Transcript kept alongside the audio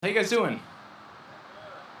How you guys doing?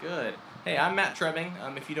 Good. Hey, I'm Matt Trebbing.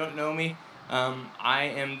 If you don't know me,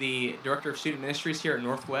 I am the Director of Student Ministries here at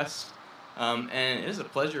Northwest. And it is a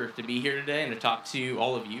pleasure to be here today and to talk to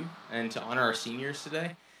all of you and to honor our seniors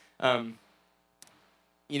today. Um,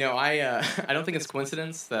 I don't think it's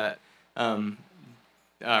coincidence that um,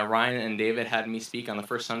 Ryan and David had me speak on the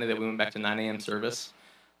first Sunday that we went back to 9 a.m. service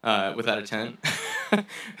without a tent.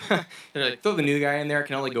 They're like, throw the new guy in there. It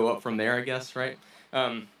can only go up from there, I guess, right?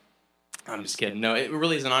 Um, I'm just kidding. No, it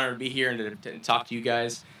really is an honor to be here and to talk to you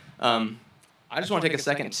guys. Um, I just want to take a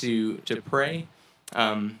second to pray,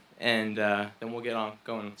 and then we'll get on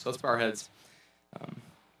going. So let's bow our heads. Um,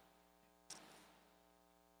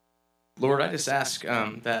 Lord, I just ask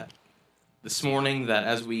that this morning that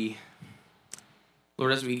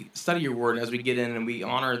Lord, as we study your word, as we get in and we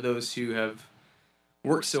honor those who have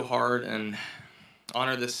worked so hard and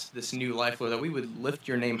honor this new life, Lord, that we would lift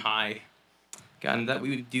your name high, God, and that we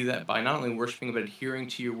would do that by not only worshiping but adhering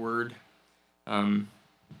to your word, um,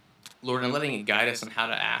 Lord, and letting it guide us on how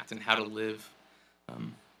to act and how to live.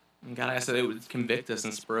 And God, I ask that it would convict us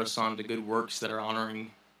and spur us on to good works that are honoring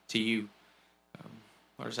to you. Um,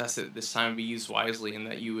 Lord, I just ask that this time be used wisely and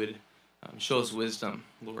that you would show us wisdom,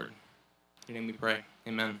 Lord. In your name we pray.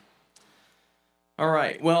 Amen. All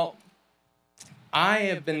right. Well, I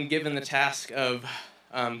have been given the task of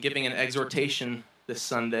giving an exhortation this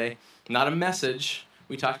Sunday, not a message.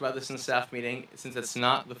 We talked about this in the staff meeting. Since it's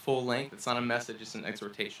not the full length, it's not a message, it's an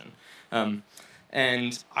exhortation.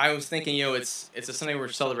 And I was thinking, it's a Sunday we're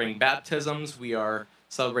celebrating baptisms, we are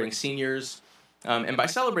celebrating seniors, and by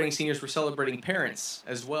celebrating seniors, we're celebrating parents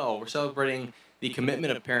as well. We're celebrating the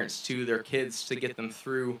commitment of parents to their kids to get them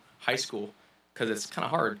through high school, because it's kind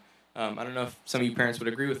of hard. I don't know if some of you parents would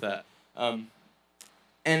agree with that.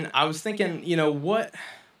 And I was thinking,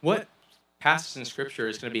 what passage in Scripture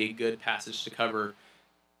is going to be a good passage to cover?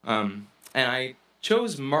 And I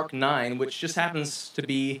chose Mark 9, which just happens to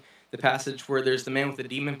be the passage where there's the man with the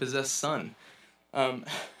demon-possessed son. And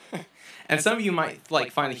some of you might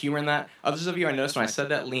find the humor in that. Others of you, I noticed when I said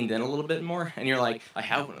that, leaned in a little bit more, and you're like, I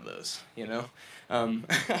have one of those.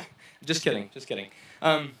 Just kidding.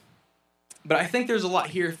 But I think there's a lot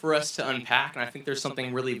here for us to unpack, and I think there's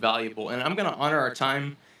something really valuable. And I'm going to honor our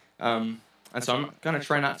time, and so I'm going to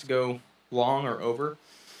try not to go long or over.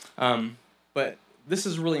 But this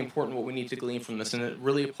is really important, what we need to glean from this, and it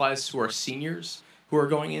really applies to our seniors who are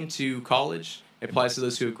going into college. It applies to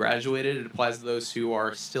those who have graduated. It applies to those who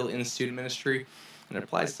are still in student ministry, and it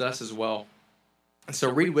applies to us as well. And so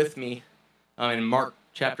read with me in Mark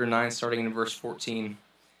chapter 9, starting in verse 14.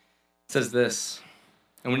 It says this,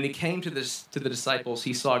 "And when he came to the disciples,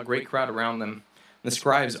 he saw a great crowd around them, and the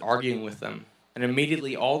scribes arguing with them. And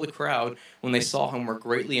immediately all the crowd, when they saw him, were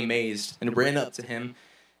greatly amazed, and ran up to him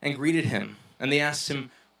and greeted him. And he asked them,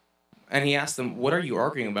 'What are you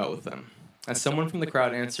arguing about with them?' And someone from the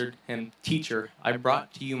crowd answered him, 'Teacher, I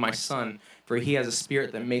brought to you my son, for he has a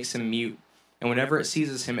spirit that makes him mute. And whenever it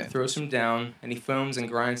seizes him, it throws him down, and he foams and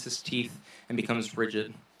grinds his teeth and becomes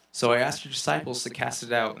rigid. So I asked your disciples to cast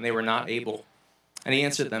it out, and they were not able.' And he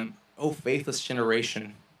answered them, 'O faithless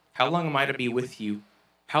generation, how long am I to be with you?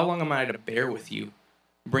 How long am I to bear with you?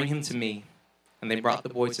 Bring him to me.' And they brought the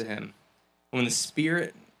boy to him. And when the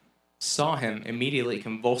spirit saw him, immediately it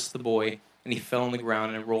convulsed the boy, and he fell on the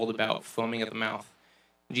ground and rolled about, foaming at the mouth.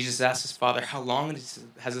 And Jesus asked his father, 'How long has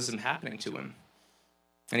this been happening to him?'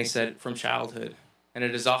 And he said, 'From childhood. And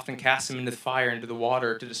it has often cast him into the fire, into the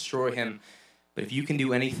water, to destroy him. But if you can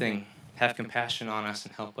do anything, have compassion on us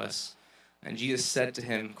and help us.' And Jesus said to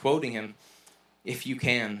him, quoting him, 'If you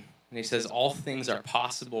can.' And he says, 'All things are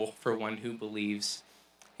possible for one who believes.'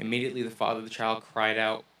 Immediately the father of the child cried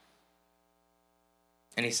out,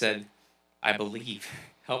 and he said, 'I believe.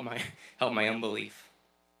 Help my unbelief.'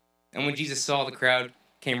 And when Jesus saw the crowd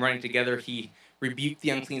came running together, he rebuked the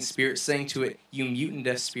unclean spirit, saying to it, 'You mute and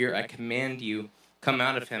deaf spirit, I command you, come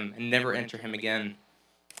out of him and never enter him again.'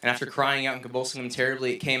 And after crying out and convulsing him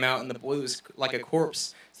terribly, it came out, and the boy was like a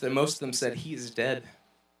corpse, so that most of them said, 'He is dead.'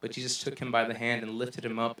 But Jesus took him by the hand and lifted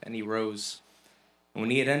him up, and he rose. And when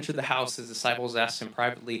he had entered the house, his disciples asked him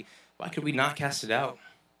privately, 'Why could we not cast it out?'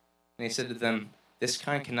 And he said to them, 'This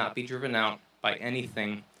kind cannot be driven out by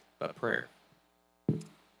anything but prayer.'"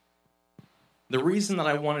 The reason that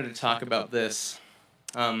I wanted to talk about this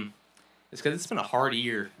is because it's been a hard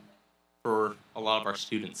year for a lot of our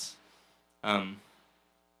students.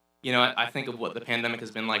 I think of what the pandemic has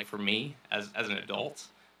been like for me as an adult,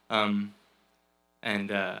 and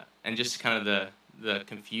just kind of the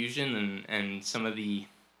confusion and some of the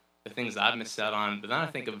things I've missed out on. But then I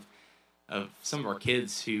think of some of our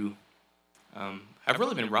kids who have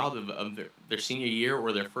really been robbed of their senior year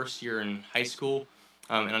or their first year in high school.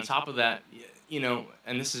 And on top of that,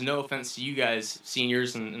 and this is no offense to you guys,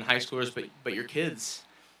 seniors and high schoolers, but your kids.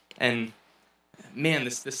 And man,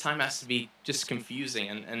 this time has to be just confusing,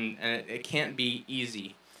 and it can't be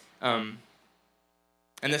easy. Um,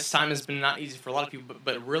 and this time has been not easy for a lot of people,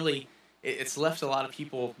 but really, it's left a lot of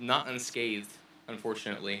people not unscathed,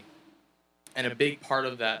 unfortunately. And a big part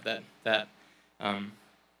of that um,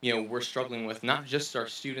 we're struggling with, not just our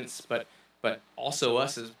students, but also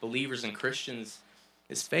us as believers and Christians,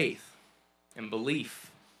 is faith and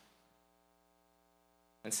belief.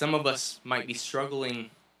 And some of us might be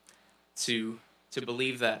struggling to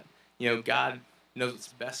believe that God knows what's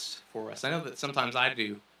best for us. I know that sometimes I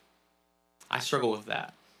do. I struggle with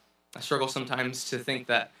that. I struggle sometimes to think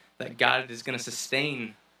that God is going to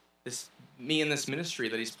sustain me in this ministry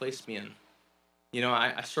that He's placed me in.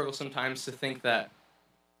 I struggle sometimes to think that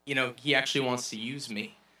He actually wants to use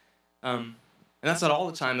me. And that's not all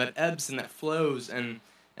the time. That ebbs and that flows, and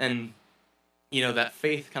that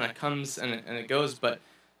faith kind of comes and it goes, but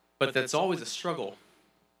that's always a struggle.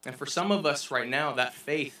 And for some of us right now, that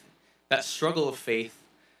faith, that struggle of faith,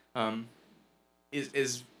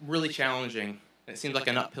 is really challenging. It seems like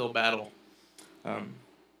an uphill battle.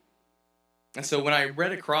 And so when I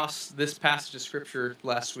read across this passage of scripture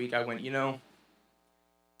last week, I went,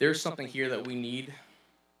 there's something here that we need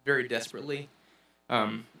very desperately.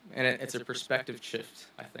 And it's a perspective shift,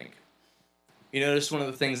 I think. You notice one of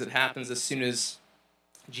the things that happens as soon as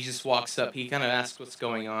Jesus walks up, he kind of asks what's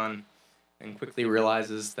going on and quickly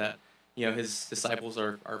realizes that his disciples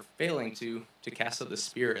are failing to cast out the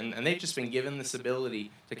spirit, and they've just been given this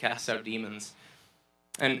ability to cast out demons.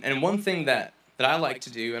 And one thing that I like to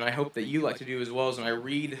do, and I hope that you like to do as well, is when I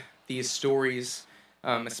read these stories,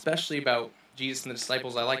 especially about Jesus and the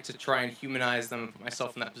disciples, I like to try and humanize them and put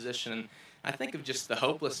myself in that position. And I think of just the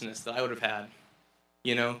hopelessness that I would have had,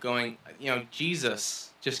 going,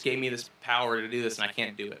 Jesus just gave me this power to do this, and I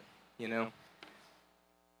can't do it,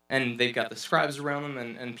 And they've got the scribes around them,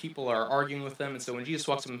 and people are arguing with them. And so when Jesus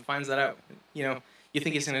walks up and finds that out, you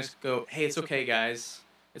think he's going to go, hey, it's okay, guys.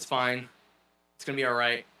 It's fine. It's going to be all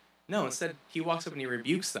right. No, instead, he walks up and he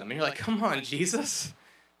rebukes them. And you're like, come on, Jesus.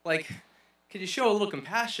 Like, could you show a little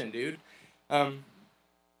compassion, dude?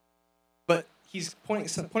 But he's pointing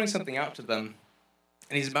something out to them.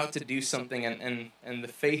 And he's about to do something, and the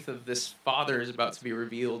faith of this father is about to be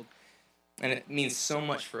revealed. And it means so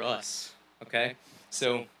much for us, okay?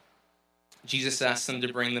 So Jesus asks them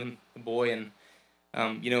to bring them the boy, and,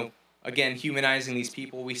 again, humanizing these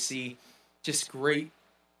people, we see just great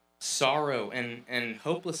sorrow and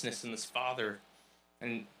hopelessness in this father.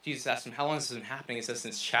 And Jesus asks him, how long has this been happening? He says,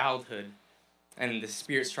 since childhood. And the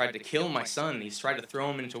spirits tried to kill my son. He's tried to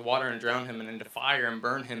throw him into water and drown him, and into fire and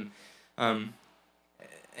burn him.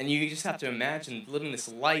 And you just have to imagine living this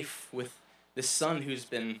life with this son who's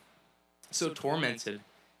been so tormented.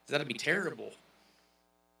 That would be terrible.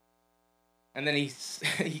 And then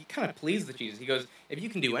he kind of pleads with Jesus. He goes, if you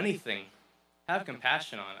can do anything, have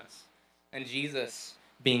compassion on us. And Jesus,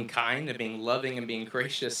 being kind and being loving and being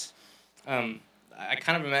gracious, I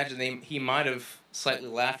kind of imagine he might have slightly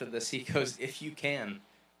laughed at this. He goes, if you can,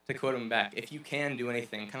 to quote him back, if you can do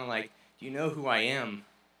anything, kind of like, do you know who I am?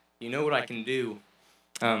 You know what I can do?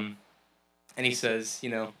 And he says,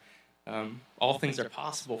 all things are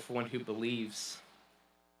possible for one who believes.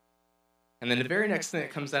 And then the very next thing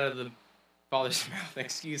that comes out of the Father's mouth,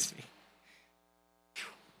 excuse me.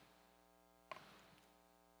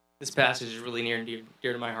 This passage is really near and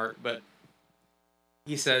dear to my heart, but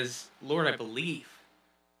he says, Lord, I believe,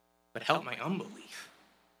 but help my unbelief.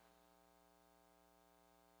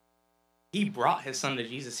 He brought his son to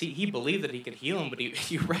Jesus. He believed that he could heal him, but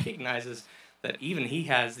he recognizes that even he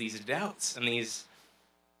has these doubts and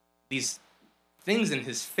these things in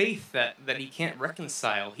his faith that he can't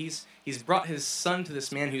reconcile. He's brought his son to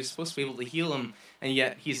this man who's supposed to be able to heal him, and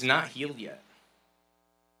yet he's not healed yet.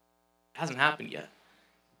 It hasn't happened yet.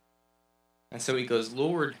 And so he goes,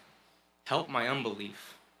 Lord, help my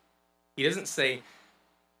unbelief. He doesn't say,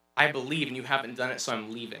 I believe and you haven't done it, so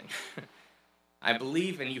I'm leaving. I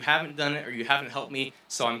believe and you haven't done it, or you haven't helped me,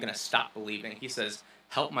 so I'm going to stop believing. He says,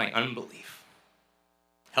 help my unbelief.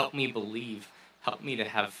 Help me believe. Help me to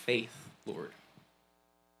have faith, Lord.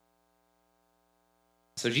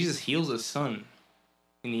 So Jesus heals his son,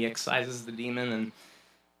 and he excises the demon, and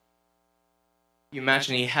you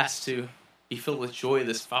imagine he has to be filled with joy,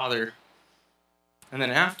 this father. And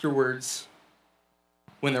then afterwards,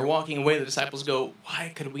 when they're walking away, the disciples go,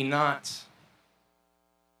 why could we not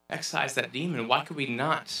excise that demon? Why could we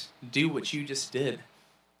not do what you just did?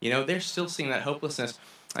 They're still seeing that hopelessness.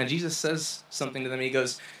 And Jesus says something to them. He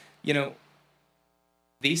goes, you know,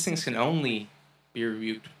 these things can only be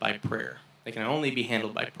rebuked by prayer. They can only be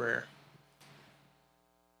handled by prayer.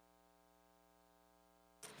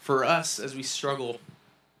 For us, as we struggle,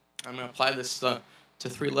 I'm going to apply this to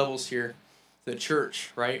 3 levels here. The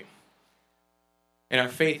church, right? In our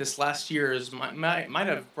faith, this last year might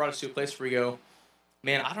have brought us to a place where we go,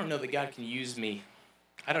 man, I don't know that God can use me.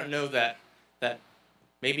 I don't know that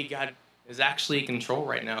maybe God is actually in control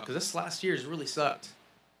right now, because this last year has really sucked.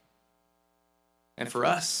 And for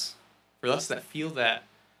us that feel that,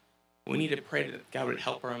 we need to pray that God would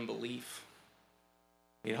help our unbelief.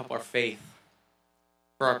 We need to help our faith.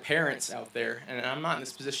 For our parents out there, and I'm not in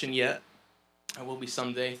this position yet. I will be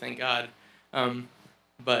someday, thank God.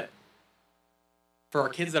 But for our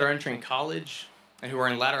kids that are entering college and who are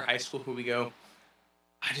in latter high school, who we go,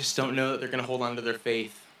 I just don't know that they're going to hold on to their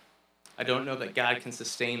faith. I don't know that God can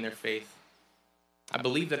sustain their faith. I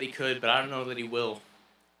believe that he could, but I don't know that he will.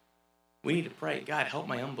 We need to pray, God, help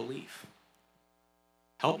my unbelief.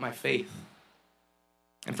 Help my faith.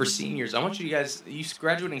 And for seniors, I want you guys, you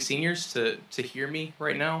graduating seniors, to hear me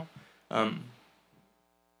right now.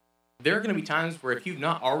 There are going to be times where if you've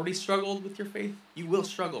not already struggled with your faith, you will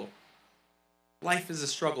struggle. Life is a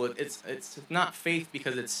struggle. It's not faith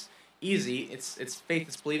because it's easy. It's faith.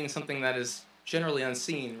 It's believing something that is generally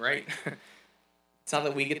unseen, right? It's not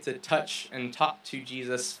that we get to touch and talk to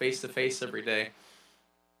Jesus face to face every day.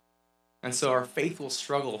 And so our faith will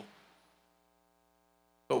struggle.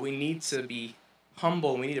 But we need to be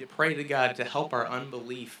humble. We need to pray to God to help our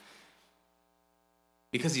unbelief,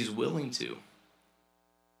 because he's willing to.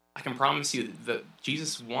 I can promise you that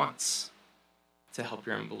Jesus wants to help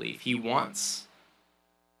your unbelief. He wants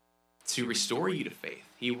to restore you to faith.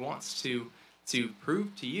 He wants to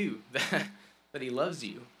prove to you that he loves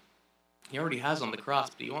you. He already has on the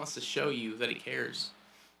cross, but he wants to show you that he cares.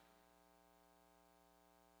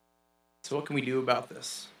 So what can we do about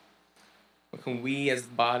this? What can we as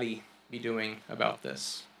the body be doing about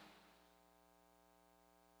this?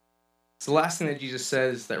 So the last thing that Jesus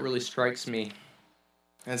says that really strikes me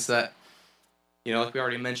is that, like we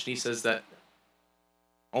already mentioned, he says that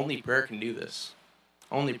only prayer can do this.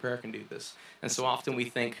 Only prayer can do this. And so often we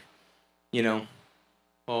think,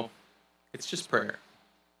 well, it's just prayer.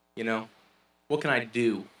 What can I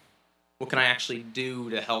do? What can I actually do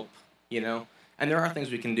to help? And there are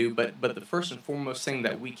things we can do, but the first and foremost thing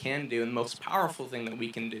that we can do, and the most powerful thing that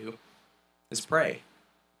we can do, is pray.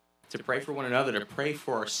 To pray for one another, to pray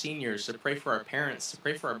for our seniors, to pray for our parents, to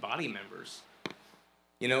pray for our body members.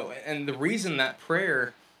 And the reason that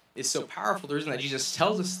prayer is so powerful, the reason that Jesus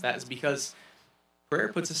tells us that, is because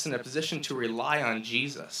prayer puts us in a position to rely on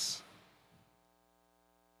Jesus.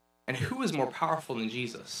 And who is more powerful than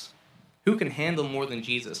Jesus? Who can handle more than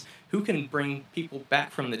Jesus? Who can bring people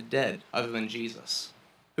back from the dead other than Jesus?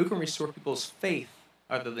 Who can restore people's faith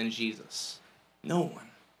other than Jesus? No one.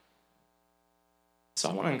 So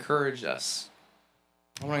I want to encourage us.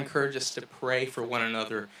 I want to encourage us to pray for one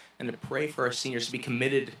another and to pray for our seniors, to be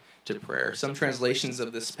committed to prayer. Some translations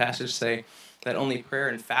of this passage say that only prayer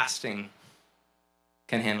and fasting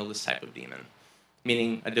can handle this type of demon,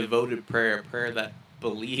 meaning a devoted prayer, a prayer that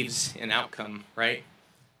believes in outcome, right?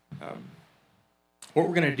 What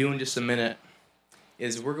we're going to do in just a minute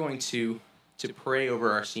is we're going to pray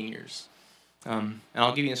over our seniors. And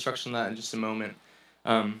I'll give you instruction on that in just a moment.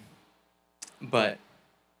 But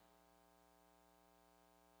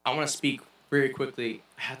I want to speak very quickly.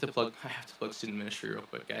 I have to plug student ministry real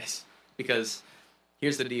quick, guys, because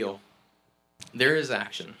here's the deal. There is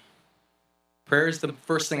action. Prayer is the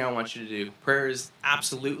first thing I want you to do. Prayer is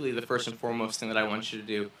absolutely the first and foremost thing that I want you to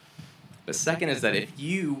do. But second is that if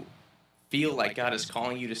you feel like God is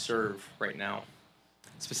calling you to serve right now,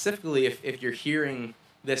 specifically if you're hearing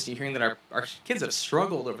this, you're hearing that our kids have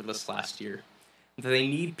struggled over this last year, that they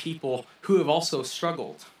need people who have also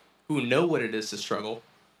struggled, who know what it is to struggle,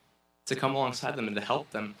 to come alongside them and to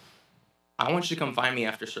help them. I want you to come find me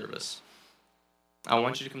after service. I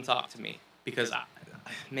want you to come talk to me, because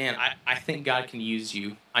I think God can use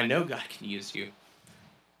you. I know God can use you.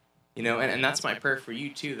 And that's my prayer for you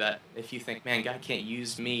too, that if you think, man, God can't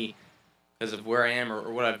use me because of where I am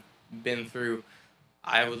or what I've been through,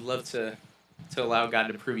 I would love to allow God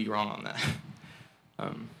to prove you wrong on that.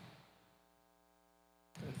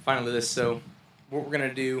 Finally, so what we're going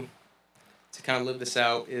to do to kind of live this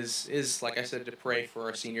out is, like I said, to pray for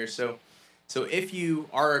our seniors. So if you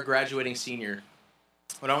are a graduating senior,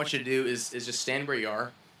 what I want you to do is just stand where you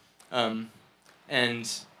are. And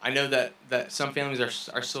I know that some families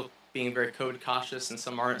are still being very COVID cautious and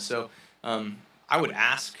some aren't. So I would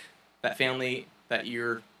ask that family that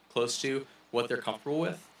you're close to what they're comfortable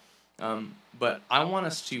with. But I want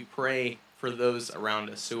us to pray for those around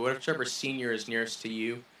us. So whichever senior is nearest to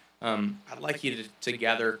you, I'd like you to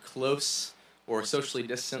gather close or socially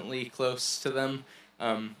distantly close to them.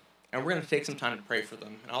 And we're going to take some time to pray for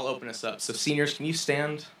them. And I'll open us up. So seniors, can you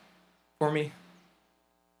stand for me?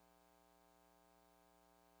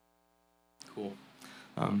 Cool.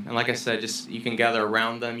 And like I said, just you can gather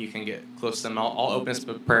around them. You can get close to them. I'll open us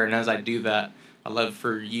with prayer. And as I do that, I'd love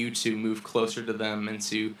for you to move closer to them and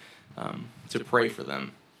to pray for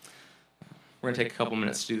them. We're going to take a couple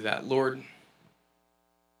minutes to do that. Lord,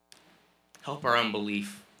 help our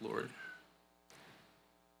unbelief, Lord.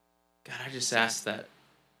 God, I just ask that,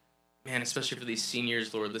 man, especially for these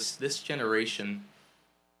seniors, Lord, this generation,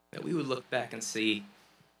 that we would look back and see,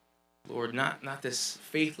 Lord, not this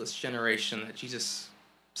faithless generation that Jesus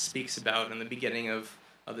speaks about in the beginning of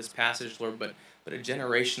this passage, Lord, but a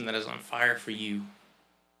generation that is on fire for you.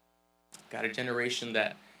 God, a generation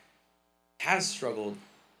that has struggled,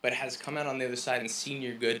 but has come out on the other side and seen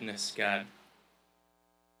your goodness, God.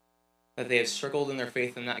 That they have struggled in their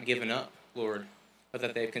faith and not given up, Lord, but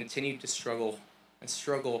that they have continued to struggle and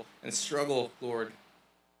struggle and struggle, Lord.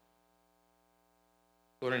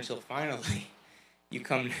 Lord, until finally you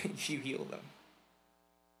come, you heal them.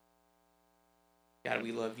 God,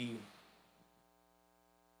 we love you.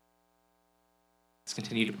 Let's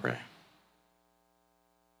continue to pray.